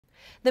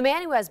The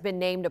man who has been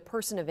named a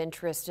person of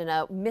interest in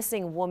a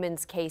missing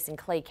woman's case in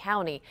Clay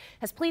County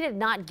has pleaded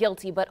not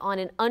guilty but on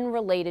an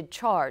unrelated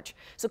charge.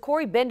 So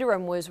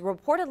Binderim was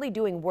reportedly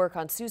doing work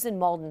on Susan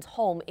Mauldin's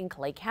home in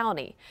Clay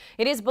County.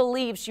 It is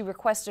believed she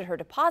requested her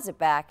deposit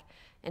back,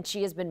 and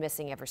she has been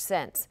missing ever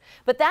since.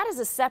 But that is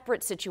a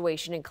separate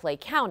situation in Clay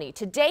County.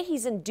 Today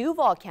he's in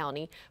Duval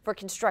County for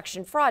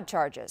construction fraud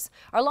charges.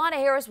 Arlana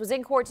Harris was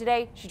in court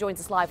today. She joins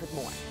us live with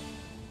more.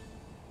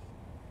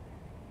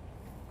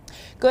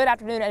 Good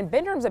afternoon. And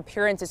Binderim's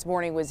appearance this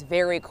morning was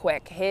very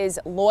quick. His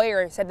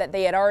lawyer said that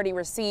they had already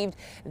received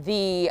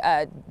the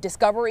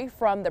discovery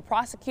from the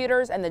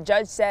prosecutors, and the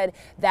judge said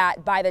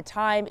that by the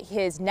time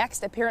his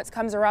next appearance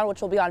comes around,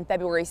 which will be on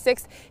February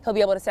 6th, he'll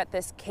be able to set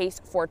this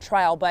case for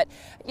trial. But,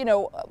 you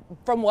know,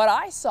 from what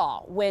I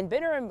saw, when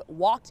Binderim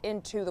walked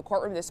into the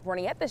courtroom this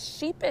morning, he had this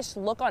sheepish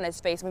look on his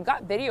face. We've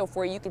got video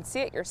for you. You can see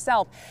it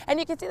yourself.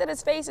 And you can see that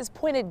his face is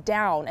pointed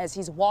down as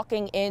he's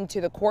walking into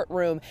the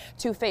courtroom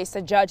to face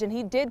the judge. And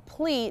he did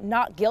plead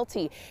not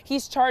guilty.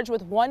 He's charged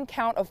with 1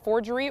 count of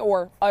forgery,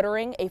 or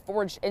uttering a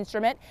forged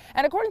instrument.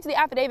 And according to the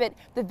affidavit,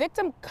 the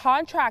victim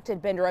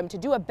contracted Binderim to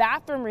do a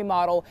bathroom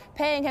remodel,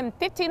 paying him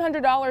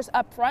 $1,500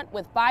 up front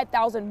with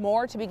 $5,000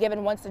 more to be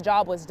given once the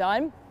job was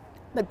done.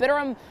 But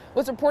Binderim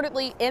was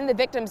reportedly in the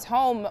victim's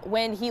home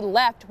when he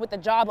left with the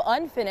job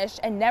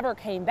unfinished and never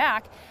came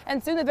back.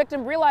 And soon the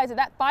victim realized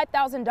that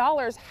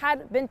 $5,000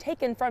 had been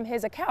taken from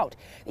his account.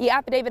 The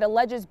affidavit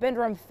alleges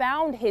Binderim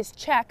found his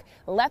check,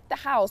 left the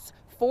house,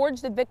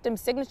 forged the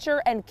victim's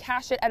signature, and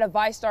cashed it at a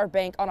ViStar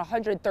bank on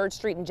 103rd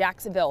Street in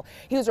Jacksonville.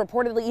 He was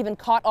reportedly even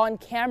caught on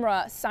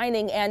camera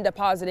signing and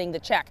depositing the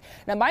check.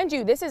 Now, mind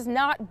you, this is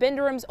not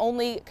Binderim's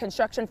only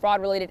construction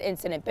fraud related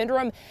incident.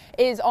 Binderim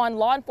is on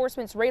law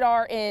enforcement's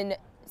radar in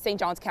St.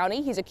 Johns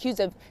County. He's accused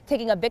of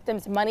taking a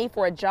victim's money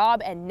for a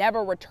job and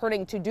never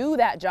returning to do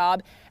that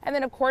job. And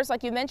then, of course,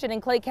 like you mentioned,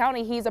 in Clay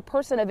County, he's a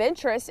person of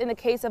interest in the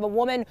case of a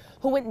woman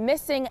who went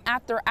missing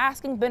after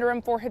asking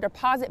Binderim for her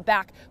deposit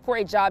back for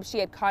a job she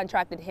had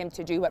contracted him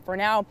to do. But for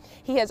now,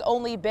 he has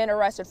only been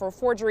arrested for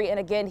forgery. And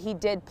again, he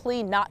did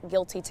plead not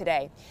guilty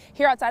today.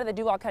 Here outside of the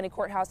Duval County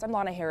Courthouse, I'm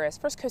Lana Harris,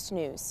 First Coast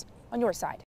News, on your side.